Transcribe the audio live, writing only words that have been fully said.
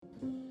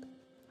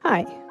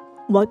Hi,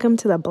 welcome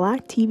to the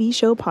Black TV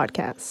Show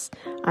podcast.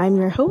 I'm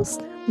your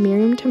host,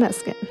 Miriam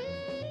Temeskin.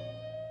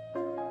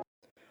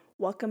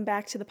 Welcome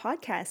back to the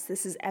podcast.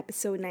 This is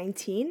episode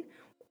 19.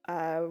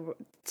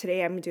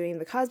 Today I'm doing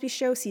the Cosby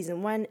Show,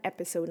 season 1,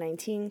 episode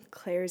 19,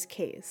 Claire's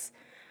Case.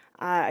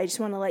 I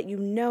just want to let you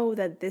know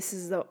that this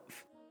is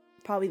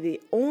probably the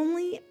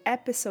only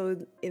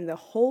episode in the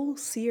whole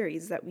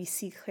series that we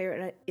see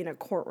Claire in a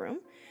courtroom.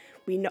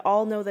 We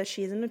all know that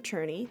she is an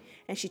attorney,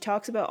 and she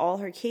talks about all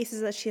her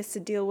cases that she has to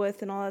deal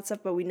with and all that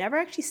stuff, but we never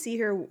actually see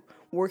her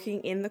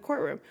working in the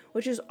courtroom,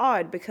 which is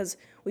odd because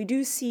we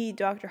do see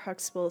Dr.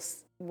 Huxtable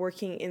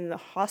working in the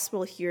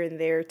hospital here and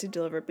there to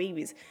deliver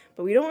babies,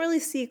 but we don't really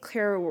see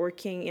Claire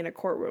working in a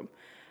courtroom.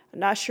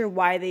 I'm not sure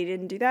why they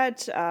didn't do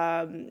that,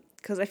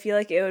 because I feel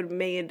like it would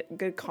make a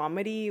good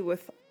comedy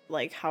with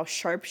like how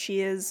sharp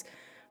she is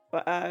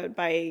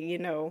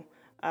by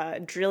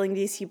drilling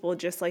these people,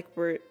 just like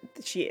where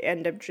she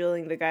ended up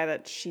drilling the guy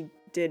that she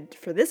did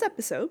for this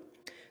episode.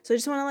 So I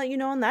just want to let you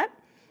know on that.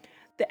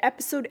 The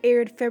episode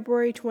aired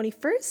February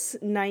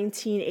 21st,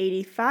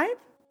 1985.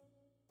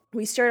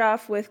 We start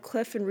off with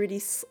Cliff and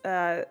Rudy.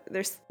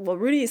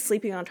 Rudy is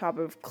sleeping on top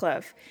of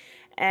Cliff.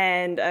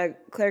 And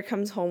Claire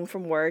comes home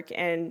from work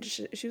and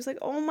she was like,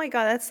 oh my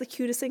God, that's the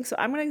cutest thing. So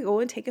I'm going to go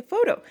and take a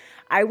photo.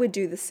 I would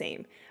do the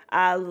same.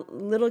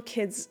 Little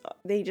kids,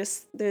 they're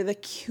the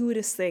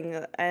cutest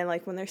thing. And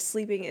like when they're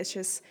sleeping, it's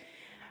just,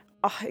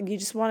 you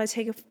just want to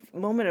take a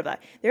moment of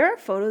that. There are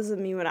photos of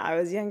me when I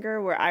was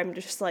younger where I'm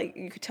just like,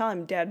 you could tell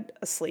I'm dead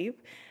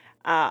asleep.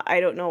 I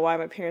don't know why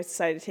my parents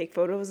decided to take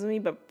photos of me,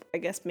 but I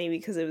guess maybe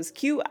because it was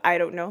cute. I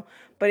don't know.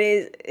 But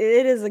it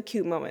is a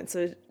cute moment.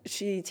 So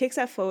she takes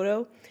that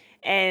photo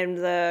and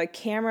the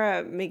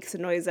camera makes a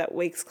noise that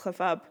wakes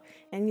Cliff up.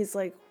 And he's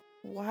like,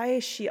 why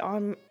is she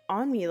on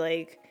me?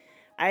 Like,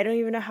 I don't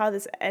even know how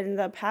this ended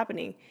up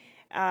happening.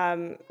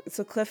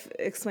 So Cliff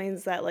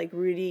explains that like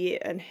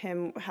Rudy and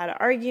him had an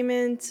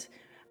argument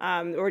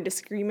or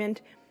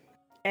disagreement,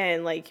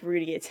 and like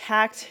Rudy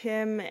attacked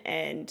him,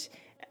 and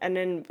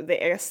then I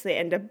guess they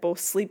end up both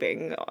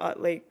sleeping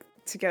like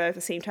together at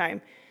the same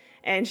time.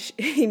 And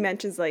he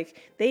mentions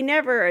like they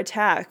never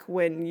attack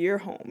when you're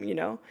home, you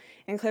know.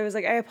 And Claire was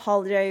like, I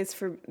apologize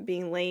for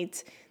being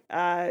late.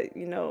 One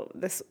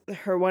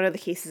of the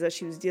cases that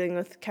she was dealing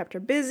with kept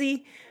her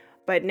busy.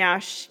 But now,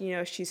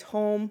 she's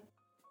home.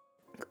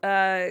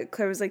 Claire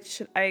was like,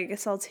 I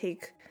guess I'll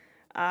take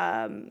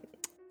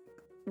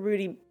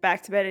Rudy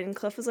back to bed. And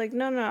Cliff was like,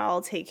 no,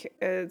 I'll take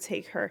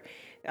her.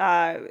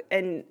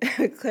 And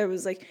Claire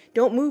was like,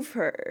 don't move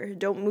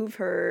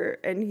her.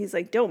 And he's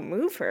like, don't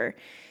move her.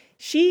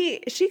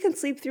 She can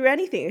sleep through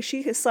anything.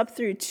 She has slept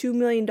through $2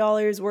 million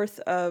worth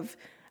of,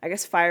 I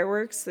guess,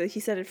 fireworks.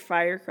 He said it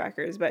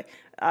firecrackers, but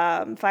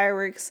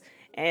fireworks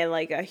and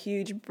like a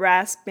huge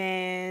brass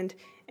band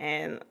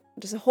and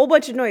just a whole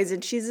bunch of noise,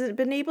 and she's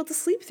been able to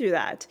sleep through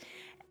that.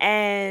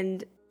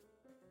 And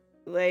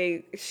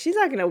like, she's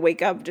not gonna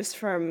wake up just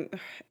from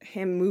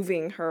him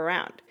moving her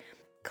around.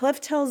 Cliff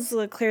tells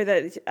Claire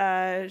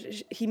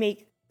that he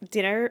make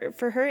dinner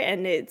for her,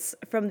 and it's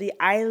from the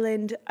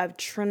island of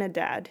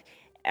Trinidad.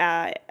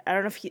 I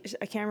don't know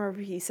I can't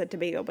remember if he said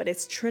Tobago, but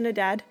it's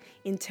Trinidad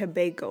in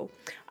Tobago.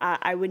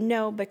 I would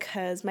know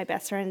because my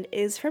best friend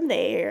is from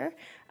there.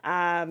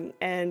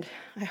 And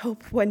I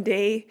hope one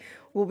day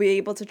we'll be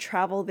able to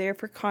travel there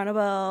for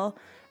Carnival.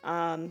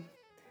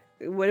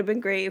 It would have been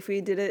great if we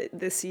did it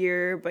this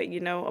year, but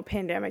a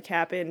pandemic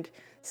happened.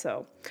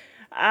 So,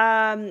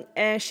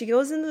 and she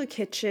goes into the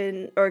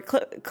kitchen, or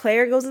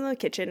Claire goes into the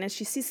kitchen, and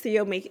she sees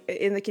Theo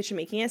in the kitchen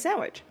making a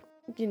sandwich.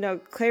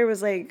 Claire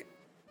was like,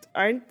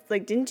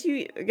 didn't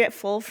you get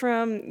full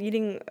from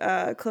eating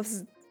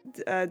Cliff's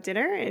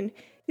dinner? And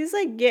he's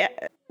like, yeah.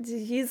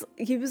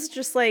 He was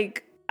just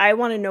like, I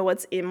want to know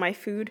what's in my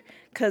food,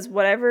 because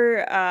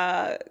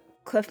whatever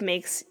Cliff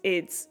makes,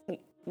 it's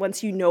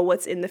once you know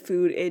what's in the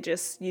food,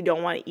 you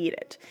don't want to eat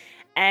it.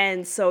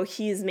 And so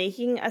he's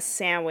making a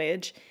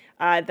sandwich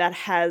that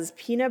has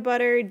peanut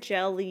butter,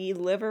 jelly,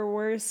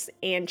 liverwurst,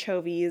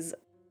 anchovies,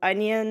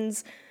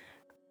 onions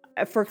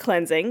for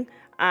cleansing.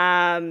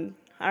 I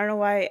don't know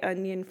why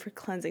onion for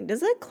cleansing.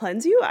 Does it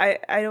cleanse you? I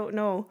don't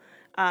know.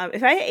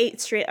 If I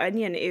ate straight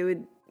onion, it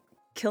would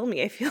kill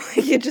me. I feel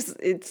like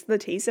it's the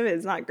taste of it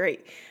is not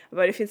great.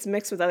 But if it's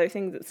mixed with other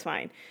things, it's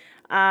fine.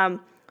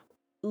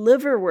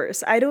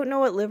 Liverwurst. I don't know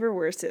what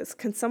liverwurst is.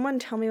 Can someone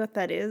tell me what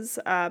that is?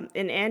 And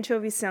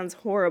anchovy sounds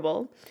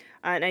horrible.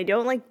 And I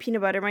don't like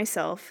peanut butter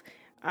myself.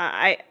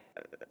 I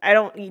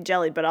don't eat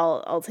jelly, but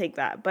I'll take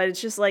that. But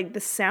it's just like the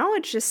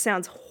sandwich just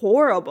sounds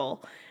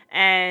horrible.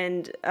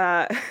 And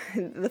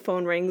the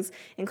phone rings,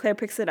 and Claire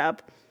picks it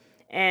up,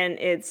 and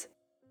it's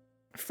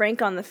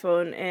Frank on the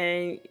phone,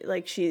 and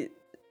like he's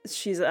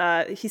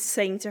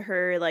saying to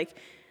her like,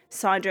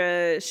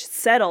 Sandra should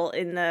settle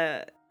in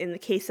the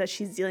case that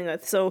she's dealing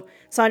with. So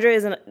Sandra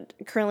is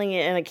currently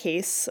in a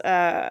case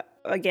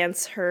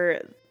against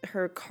her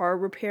car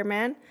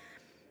repairman,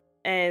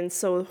 and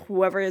so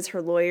whoever is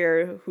her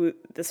lawyer,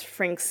 this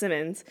Frank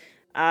Simmons,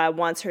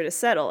 wants her to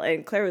settle.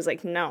 And Claire was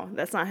like, no,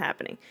 that's not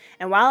happening.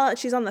 And while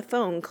she's on the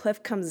phone,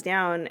 Cliff comes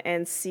down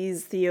and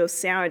sees Theo's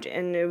sandwich,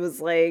 and it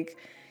was like,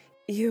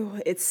 ew,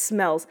 it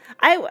smells.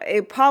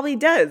 It probably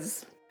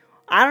does.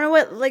 I don't know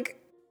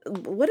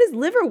what is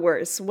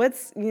liverwurst?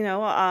 What's,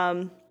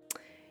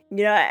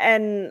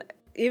 and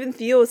even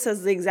Theo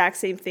says the exact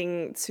same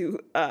thing to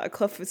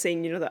Cliff, was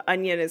saying, the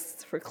onion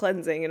is for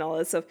cleansing and all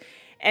that stuff.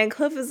 And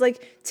Cliff is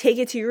like, take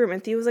it to your room.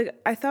 And Theo was like,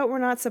 I thought we're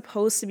not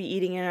supposed to be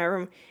eating in our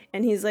room.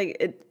 And he's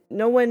like,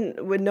 no one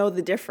would know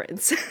the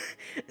difference.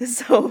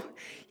 So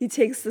he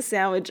takes the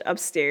sandwich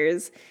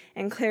upstairs,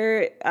 and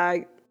Claire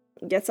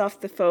gets off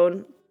the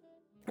phone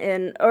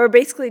or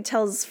basically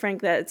tells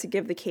Frank that to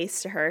give the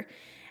case to her.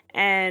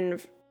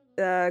 And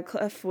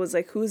Cliff was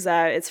like, who's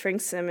that? It's Frank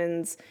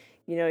Simmons.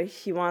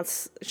 He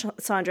wants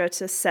Sandra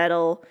to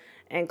settle.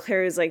 And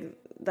Claire is like,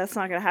 that's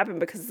not going to happen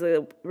because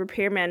the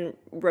repairman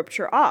ripped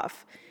her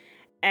off.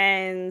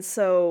 And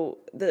so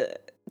the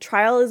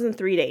trial is in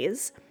 3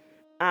 days.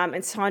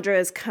 And Sandra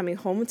is coming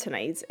home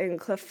tonight. And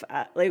Cliff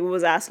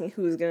was asking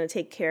who's going to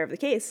take care of the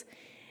case.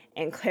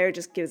 And Claire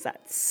just gives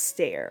that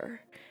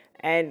stare.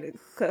 And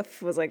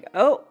Cliff was like,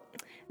 oh,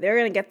 they're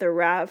going to get the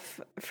rap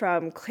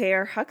from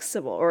Claire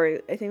Huxtable. Or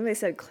I think they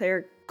said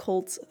Claire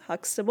Colt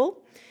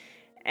Huxtable.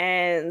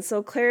 And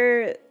so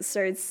Claire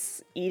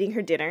starts eating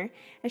her dinner,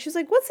 and she's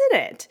like, what's in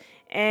it?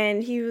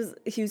 And he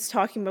was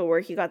talking about where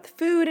he got the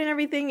food and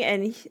everything,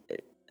 and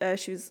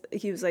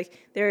he was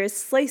like, there is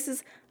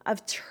slices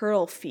of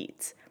turtle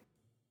feet.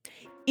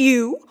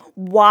 Ew,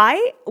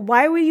 why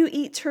would you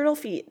eat turtle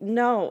feet?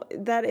 No,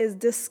 that is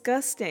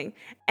disgusting.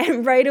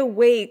 And right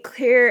away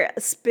Claire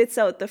spits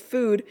out the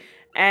food,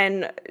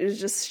 and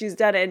she's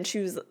done it,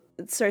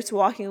 and starts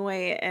walking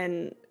away.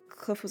 And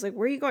Cliff was like,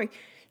 where are you going?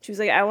 She was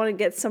like, I want to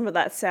get some of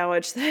that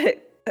sandwich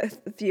that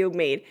Theo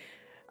made.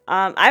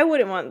 I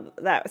wouldn't want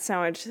that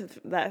sandwich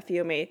that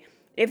Theo made.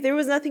 If there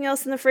was nothing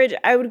else in the fridge,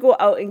 I would go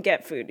out and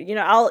get food.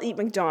 I'll eat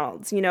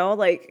McDonald's, no,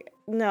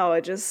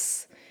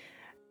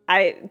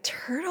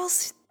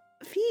 turtle's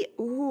feet.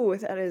 Ooh,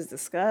 that is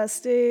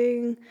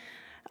disgusting.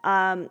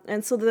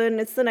 And so then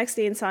it's the next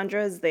day, and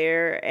Sandra is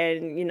there,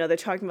 and, they're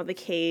talking about the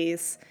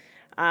case.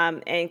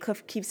 And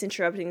Cliff keeps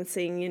interrupting and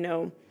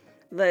saying,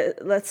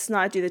 let's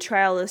not do the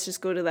trial. Let's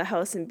just go to the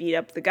house and beat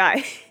up the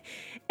guy.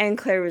 And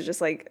Claire was just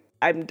like,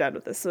 I'm done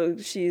with this. So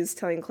she's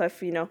telling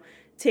Cliff,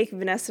 take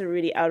Vanessa and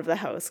Rudy out of the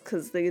house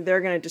because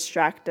they're going to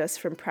distract us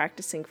from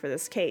practicing for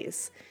this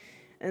case.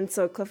 And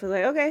so Cliff was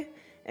like, okay.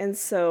 And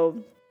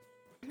so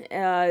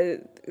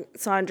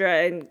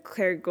Sandra and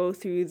Claire go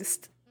through the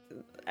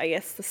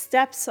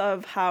steps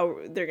of how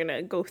they're going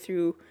to go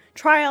through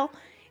trial.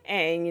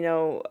 And,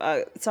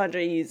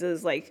 Sandra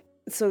uses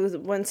so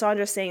when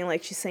Sandra's saying,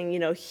 she's saying,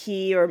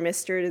 he or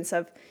Mr. and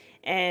stuff,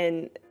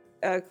 and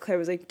Claire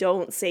was like,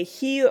 don't say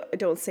he,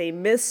 don't say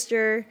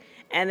Mr.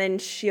 And then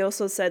she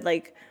also said,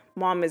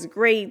 mom is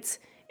great.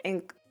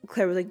 And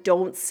Claire was like,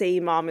 don't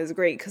say mom is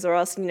great, because or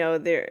else,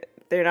 they're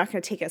not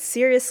going to take us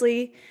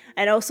seriously.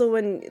 And also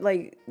when,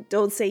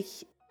 don't say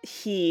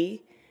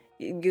he,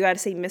 you got to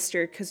say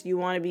Mr. because you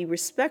want to be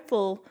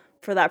respectful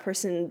for that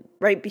person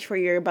right before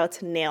you're about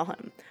to nail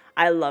him.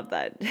 I love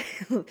that.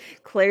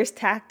 Claire's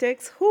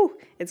tactics,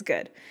 it's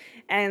good.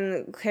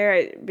 And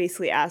Claire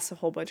basically asks a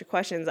whole bunch of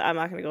questions. I'm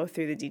not going to go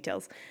through the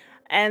details.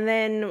 And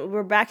then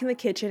we're back in the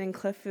kitchen, and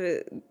Cliff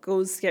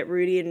goes to get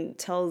Rudy and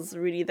tells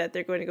Rudy that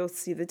they're going to go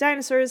see the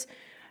dinosaurs.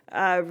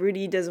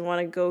 Rudy doesn't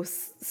want to go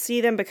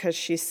see them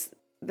because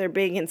they're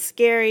big and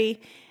scary.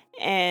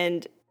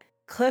 And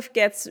Cliff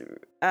gets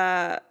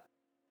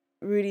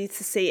Rudy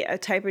to say a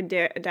type of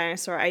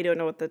dinosaur. I don't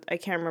know I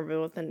can't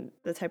remember what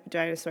the type of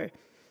dinosaur.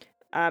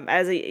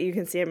 You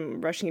can see,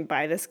 I'm rushing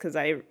by this because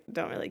I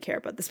don't really care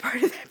about this part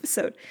of the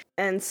episode.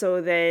 And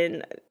so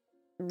then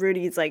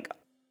Rudy's like,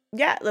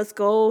 yeah, let's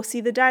go see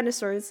the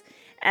dinosaurs.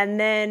 And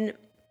then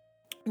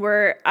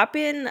we're up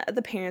in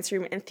the parents'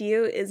 room, and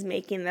Theo is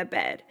making the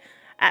bed.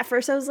 At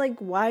first I was like,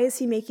 why is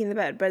he making the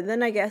bed? But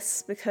then I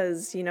guess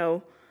because,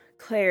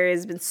 Claire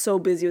has been so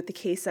busy with the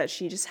case that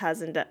she just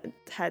hasn't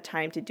had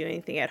time to do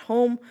anything at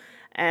home.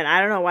 And I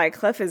don't know why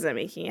Cliff isn't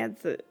making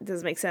it. It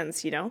doesn't make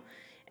sense,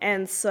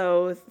 And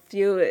so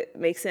Theo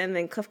makes it, and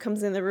then Cliff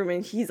comes in the room,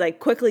 and he's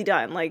quickly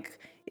done. I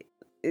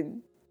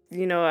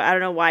don't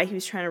know why he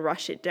was trying to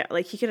rush it down.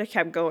 He could have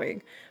kept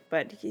going,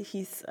 but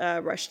he's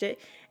rushed it.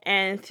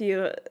 And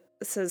Theo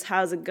says,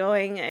 how's it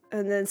going?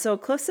 And then so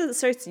Cliff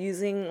starts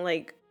using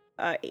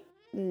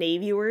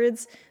Navy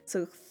words.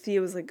 So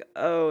Theo was like,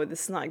 oh,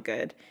 this is not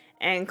good.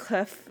 And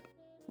Cliff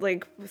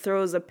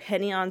throws a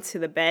penny onto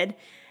the bed,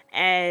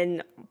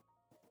 and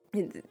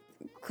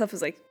Cliff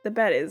was like, the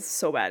bed is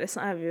so bad, it's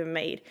not even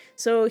made.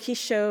 So he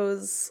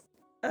shows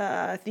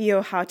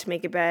Theo how to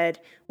make a bed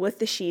with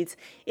the sheets.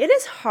 It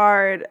is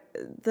hard.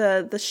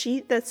 The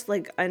sheet that's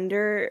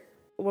under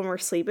when we're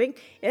sleeping,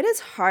 it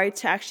is hard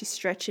to actually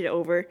stretch it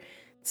over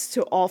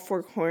to all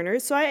four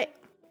corners. So I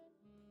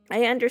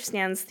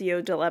understand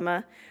Theo's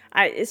dilemma.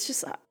 It's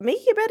just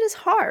making a bed is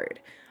hard,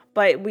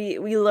 but we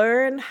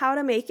learn how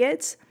to make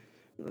it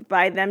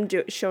by them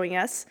showing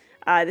us.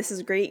 This is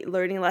a great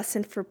learning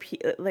lesson for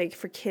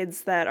for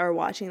kids that are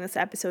watching this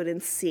episode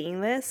and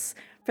seeing this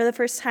for the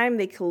first time.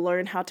 They can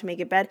learn how to make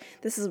a bed.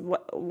 This is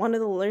one of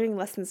the learning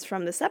lessons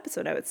from this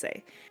episode, I would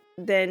say.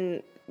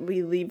 Then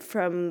we leave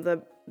from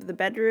the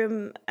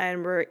bedroom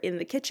and we're in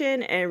the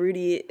kitchen, and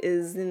Rudy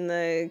is in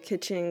the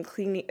kitchen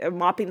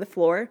mopping the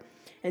floor,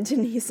 and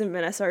Denise and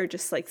Vanessa are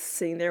just like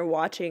sitting there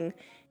watching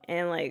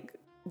and like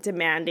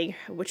demanding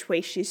which way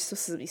she's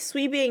supposed to be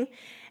sweeping.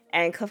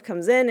 And Cliff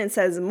comes in and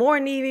says more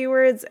Navy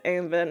words,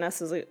 and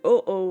Vanessa's like,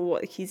 oh,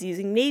 he's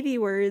using Navy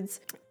words.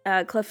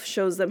 Cliff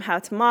shows them how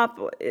to mop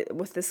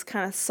with this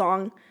kind of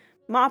song,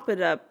 mop it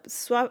up,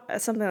 swap,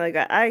 something like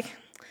that. I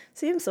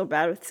see, I'm so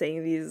bad with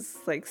saying these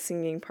like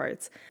singing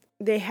parts.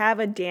 They have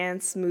a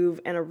dance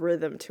move and a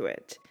rhythm to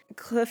it.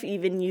 Cliff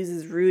even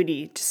uses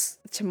Rudy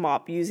to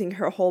mop, using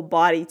her whole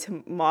body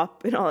to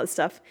mop and all that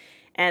stuff.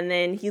 And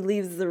then he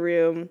leaves the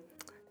room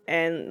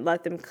and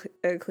let them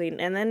clean.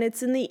 And then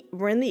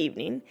we're in the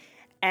evening,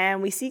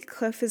 and we see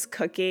Cliff is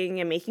cooking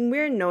and making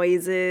weird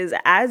noises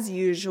as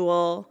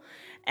usual.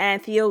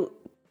 And Theo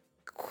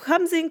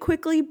comes in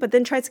quickly, but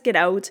then tries to get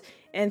out.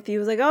 And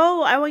Theo's like,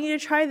 oh, I want you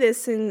to try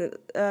this. And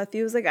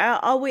Theo's like,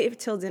 I'll wait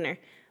till dinner.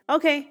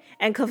 Okay.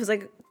 And Cliff is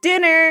like,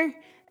 dinner.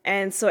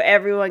 And so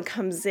everyone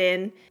comes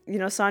in. You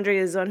know, Sandra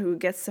is the one who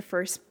gets the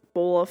first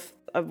bowl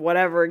of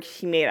whatever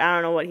he made. I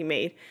don't know what he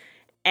made.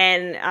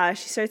 And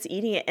she starts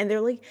eating it. And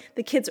they're like,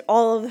 the kids,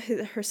 all of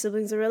her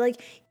siblings are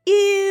like,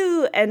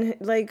 ew. And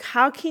like,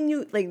 how can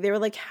you, like, they were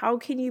like, how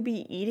can you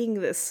be eating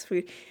this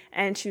food?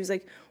 And she was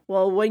like,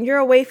 well, when you're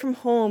away from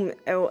home,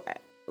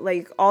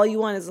 like, all you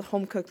want is a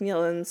home-cooked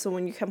meal. And so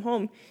when you come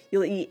home,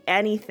 you'll eat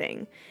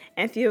anything.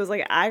 And Theo was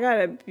like, I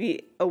gotta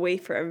be away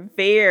for a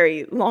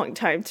very long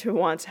time to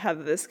want to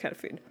have this kind of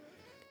food.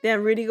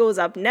 Then Rudy goes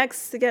up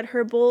next to get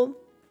her bowl.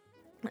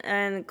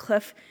 And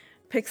Cliff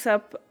picks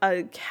up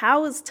a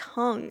cow's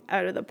tongue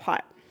out of the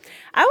pot.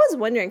 I was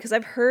wondering, because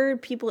I've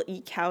heard people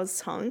eat cow's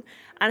tongue.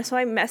 And so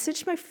I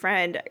messaged my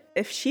friend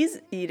if she's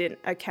eaten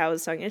a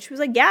cow's tongue. And she was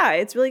like, yeah,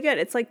 it's really good.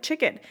 It's like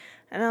chicken.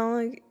 And I'm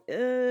like,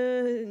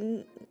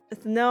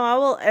 no, I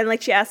will. And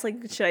like, she asked,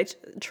 like, should I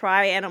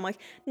try? And I'm like,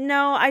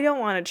 no, I don't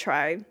want to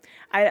try.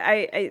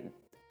 I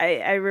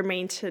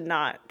remain to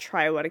not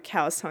try what a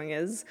cow's tongue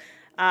is.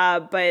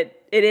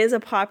 But it is a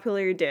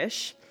popular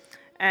dish.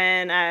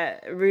 And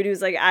Rudy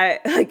was like,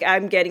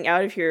 I'm getting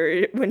out of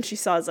here when she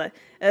saw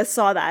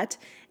that.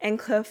 And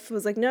Cliff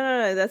was like,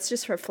 no, that's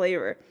just for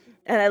flavor.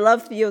 And I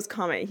love Theo's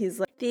comment. He's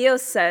like, Theo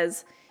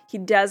says he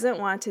doesn't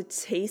want to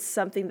taste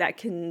something that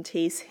can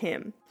taste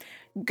him.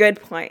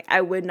 Good point. I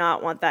would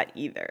not want that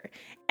either.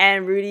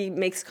 And Rudy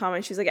makes a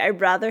comment. She's like,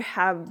 I'd rather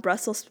have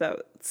Brussels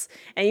sprouts.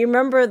 And you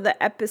remember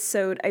the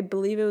episode, I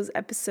believe it was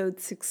episode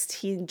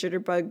 16,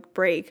 Jitterbug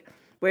Break,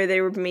 where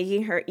they were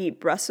making her eat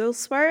Brussels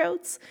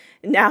sprouts.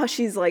 Now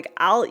she's like,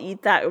 I'll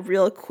eat that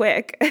real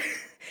quick.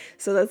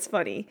 So that's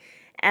funny.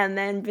 And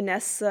then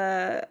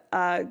Vanessa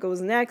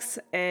goes next,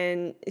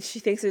 and she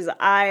thinks there's an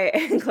eye.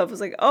 And Cliff was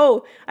like,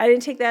 oh, I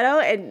didn't take that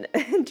out.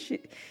 And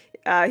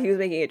he was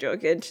making a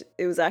joke, and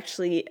it was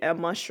actually a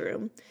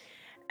mushroom.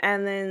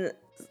 And then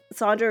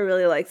Sandra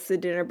really likes the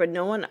dinner, but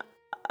no one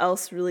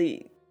else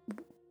really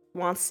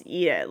wants to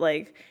eat it.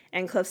 Like,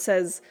 and Cliff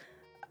says,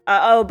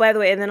 oh, by the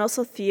way, and then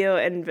also Theo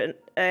and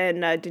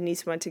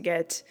Denise went to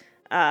get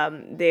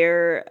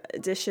their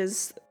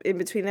dishes in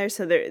between there,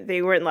 so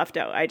they weren't left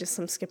out.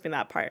 I'm skipping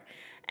that part.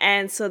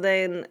 And so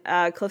then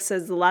Cliff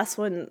says the last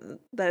one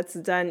that's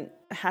done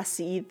has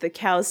to eat the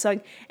cow's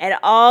tongue, and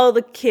all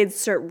the kids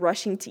start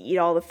rushing to eat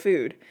all the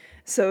food.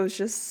 So it's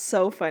just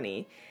so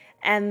funny.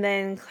 And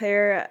then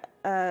Claire,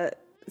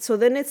 so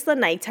then it's the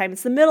nighttime.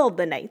 It's the middle of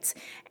the night,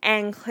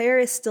 and Claire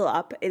is still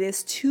up. It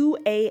is 2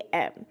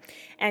 a.m.,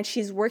 and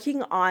she's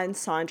working on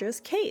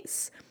Sandra's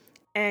case.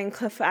 And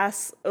Cliff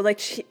asks,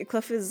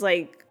 Cliff is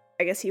like,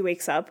 I guess he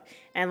wakes up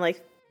and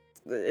like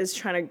is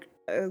trying to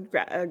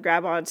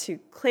grab onto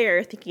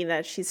Claire, thinking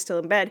that she's still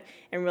in bed,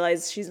 and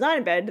realizes she's not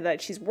in bed,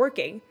 that she's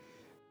working.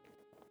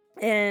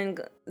 And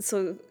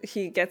so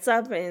he gets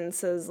up and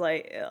says,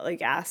 like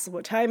asks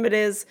what time it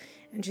is,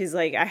 and she's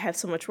like, I have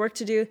so much work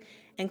to do.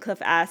 And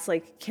Cliff asks,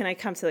 like, can I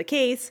come to the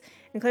case?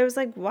 And Claire was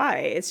like, why?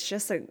 It's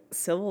just a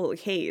civil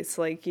case.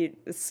 Like,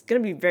 it's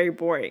gonna be very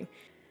boring.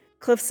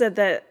 Cliff said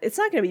that it's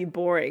not gonna be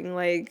boring.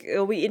 Like,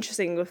 it'll be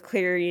interesting with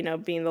Claire,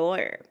 being the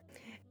lawyer.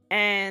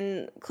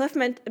 And Cliff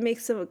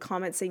makes a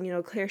comment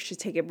saying, Claire should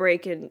take a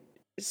break. And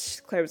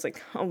Claire was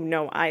like, oh,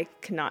 no, I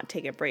cannot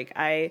take a break.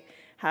 I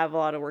have a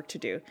lot of work to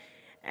do.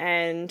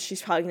 And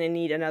she's probably going to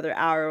need another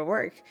hour of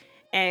work.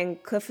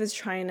 And Cliff is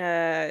trying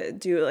to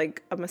do,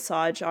 like, a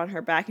massage on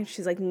her back. And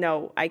she's like,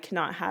 no, I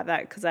cannot have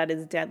that because that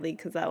is deadly,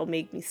 because that will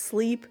make me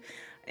sleep.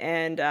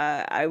 And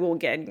I won't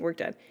get any work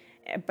done.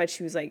 But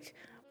she was like,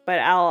 but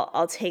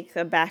I'll take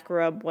the back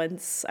rub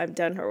once I've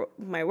done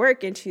my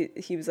work. And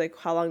he was like,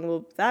 how long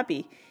will that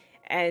be?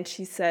 And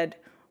she said,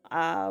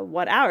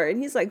 1 hour. And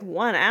he's like,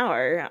 1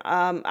 hour?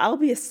 I'll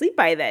be asleep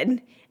by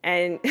then.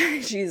 And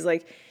she's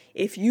like,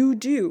 if you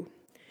do,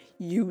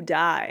 you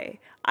die.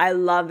 I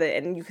love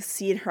it. And you can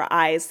see in her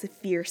eyes the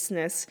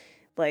fierceness.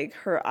 like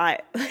her eye,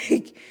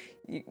 like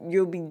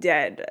you'll be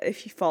dead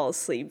if you fall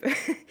asleep.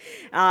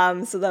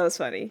 So that was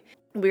funny.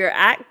 We are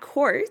at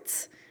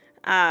court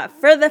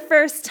for the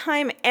first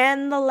time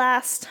and the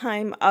last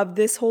time of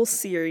this whole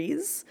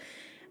series.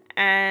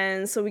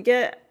 And so we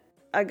get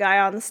a guy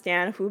on the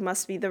stand who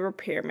must be the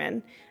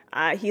repairman.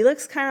 He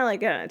looks kind of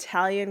like an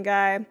Italian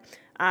guy.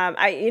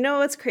 You know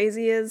what's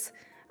crazy is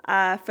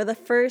for the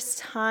first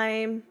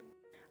time,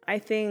 I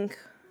think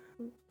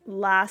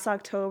last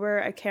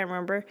October, I can't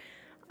remember,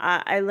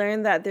 I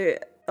learned that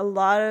a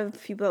lot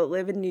of people that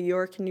live in New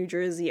York and New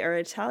Jersey are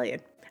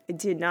Italian. I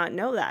did not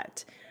know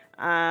that.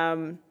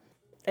 I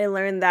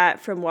learned that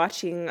from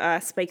watching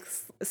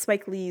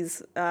Spike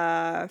Lee's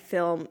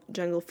film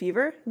Jungle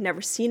Fever.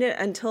 Never seen it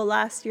until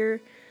last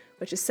year,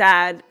 which is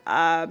sad.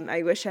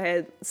 I wish I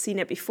had seen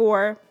it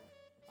before.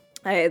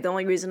 The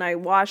only reason I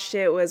watched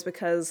it was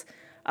because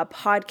a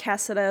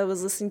podcast that I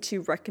was listening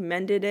to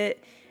recommended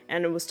it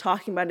and it was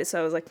talking about it.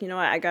 So I was like, you know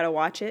what, I gotta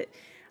watch it.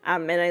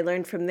 And I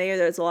learned from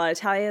there's a lot of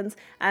Italians.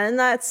 And then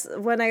that's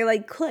when I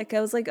click.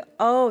 I was like,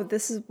 oh,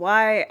 this is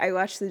why I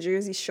watch the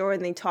Jersey Shore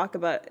and they talk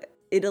about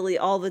Italy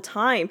all the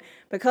time.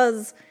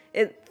 Because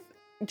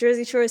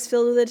Jersey Shore is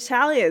filled with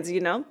Italians,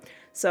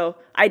 So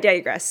I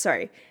digress,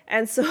 sorry.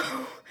 And so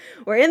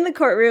we're in the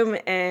courtroom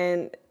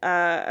and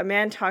a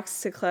man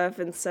talks to Cliff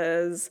and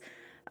says,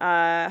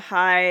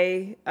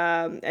 hi,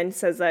 and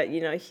says that,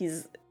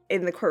 he's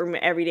in the courtroom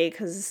every day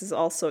because this is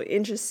also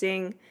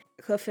interesting.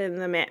 Cliff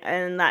and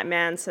that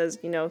man says,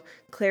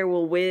 Claire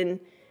will win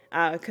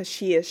because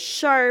she is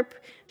sharp.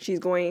 She's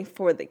going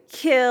for the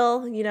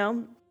kill,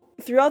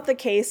 Throughout the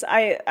case,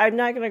 I'm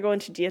not going to go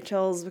into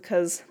details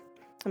because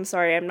I'm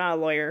sorry, I'm not a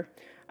lawyer.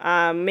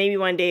 Maybe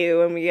one day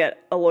when we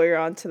get a lawyer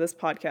onto this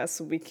podcast,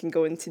 we can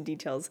go into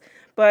details.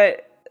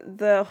 But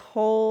the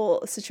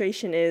whole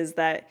situation is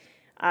that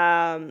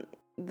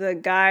the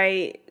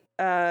guy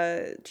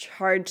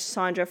charged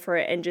Sandra for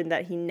an engine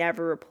that he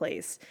never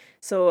replaced.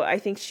 So I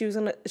think she was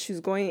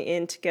going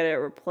in to get it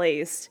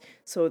replaced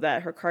so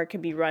that her car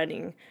could be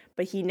running,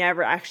 but he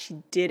never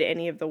actually did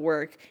any of the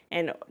work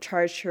and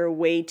charged her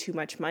way too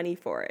much money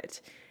for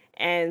it.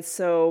 And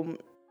so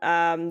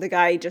the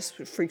guy just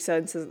freaks out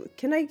and says,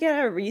 "Can I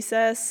get a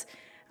recess?"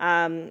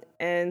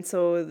 And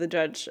so the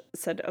judge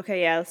said,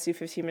 "Okay, yeah, let's do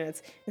 15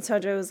 minutes." And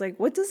Sandra was like,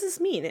 "What does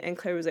this mean?" And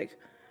Claire was like,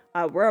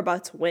 "We're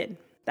about to win.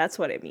 That's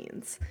what it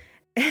means."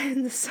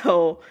 And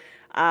so,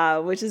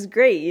 which is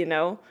great,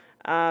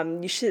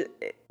 you should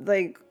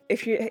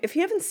if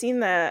you haven't seen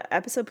the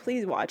episode,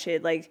 please watch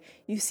it.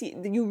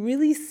 You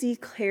really see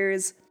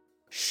Claire's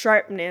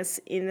sharpness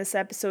in this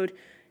episode.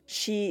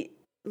 She's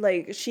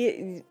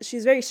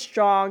very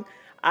strong.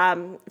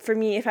 For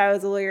me, if I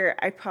was a lawyer,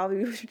 I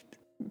probably would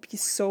be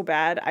so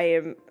bad.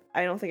 I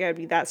don't think I'd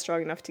be that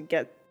strong enough to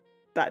get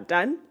that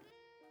done.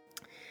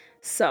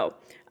 So,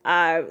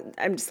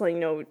 I'm just letting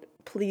you know,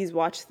 please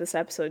watch this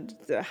episode,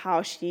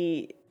 how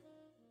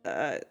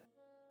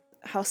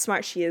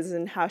smart she is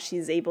and how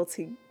she's able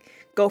to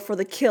go for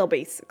the kill,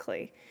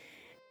 basically.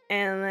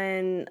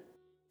 And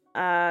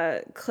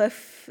then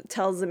Cliff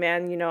tells the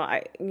man,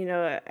 I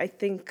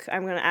think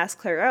I'm going to ask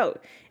Claire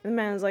out. And the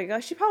man was like, oh,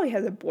 she probably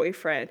has a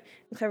boyfriend.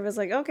 And Claire was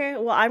like, okay,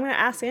 well, I'm going to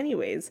ask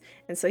anyways.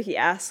 And so he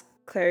asked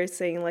Claire,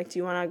 saying, do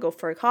you want to go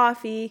for a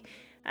coffee?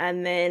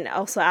 And then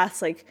also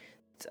asked, do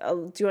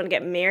you want to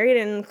get married?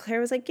 And Claire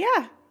was like,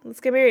 yeah, let's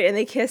get married. And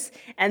they kiss,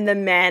 and the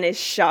man is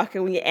shocked,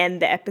 and we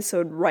end the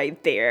episode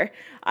right there.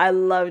 I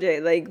loved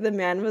it. The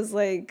man was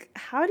like,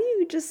 how do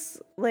you just,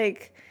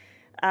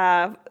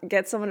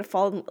 get someone to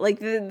fall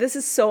in, this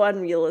is so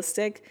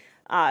unrealistic.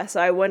 So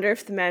I wonder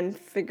if the man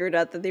figured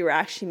out that they were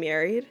actually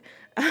married.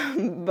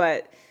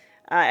 But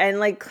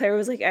Claire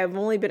was like, I've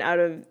only been out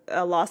of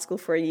law school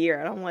for a year.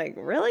 And I'm like,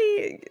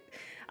 really?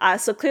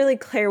 So clearly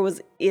Claire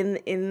was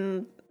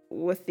in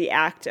with the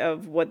act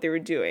of what they were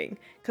doing,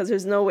 because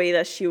there's no way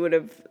that she would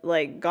have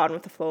gone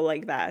with the flow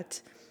like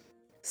that.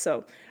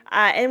 So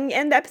and we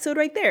end the episode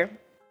right there.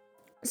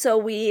 So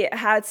we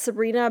had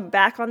Sabrina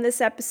back on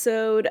this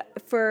episode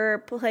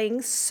for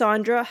playing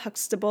Sandra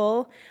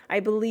Huxtable. I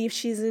believe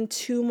she's in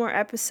 2 more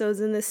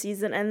episodes in this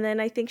season, and then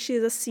I think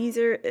she's a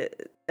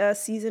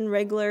season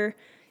regular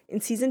in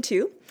season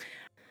 2.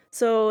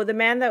 So the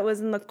man that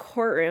was in the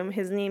courtroom,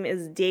 his name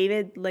is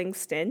David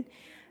Langston.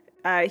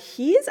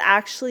 He is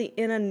actually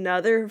in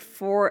another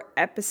 4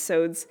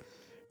 episodes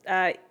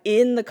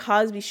in the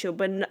Cosby Show,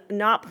 but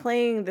not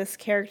playing this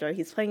character.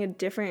 He's playing a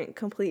different,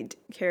 complete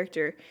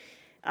character.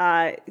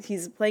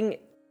 He's playing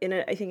in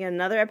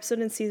another episode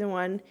in season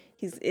 1.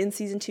 He's in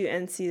season 2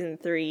 and season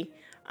 3.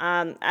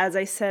 As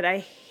I said, I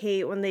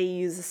hate when they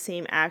use the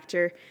same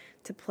actor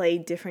to play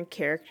different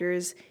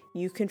characters.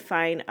 You can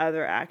find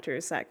other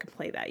actors that can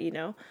play that,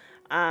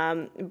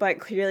 But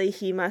clearly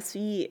he must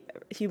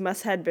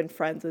have been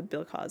friends with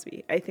Bill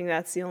Cosby. I think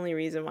that's the only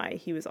reason why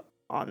he was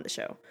on the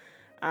show.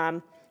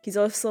 He's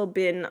also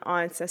been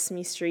on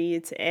Sesame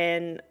Street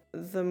and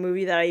the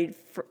movie that I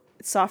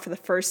saw for the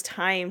first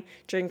time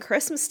during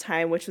Christmas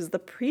time, which was The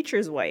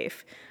Preacher's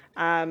Wife.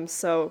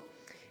 So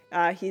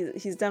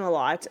he's done a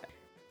lot.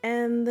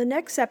 And the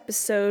next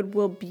episode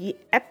will be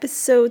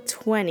episode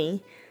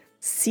 20,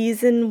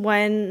 season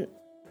 1,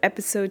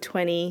 episode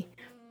 20,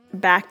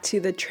 Back to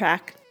the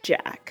Track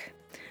Jack.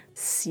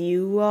 See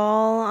you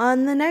all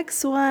on the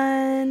next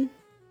one.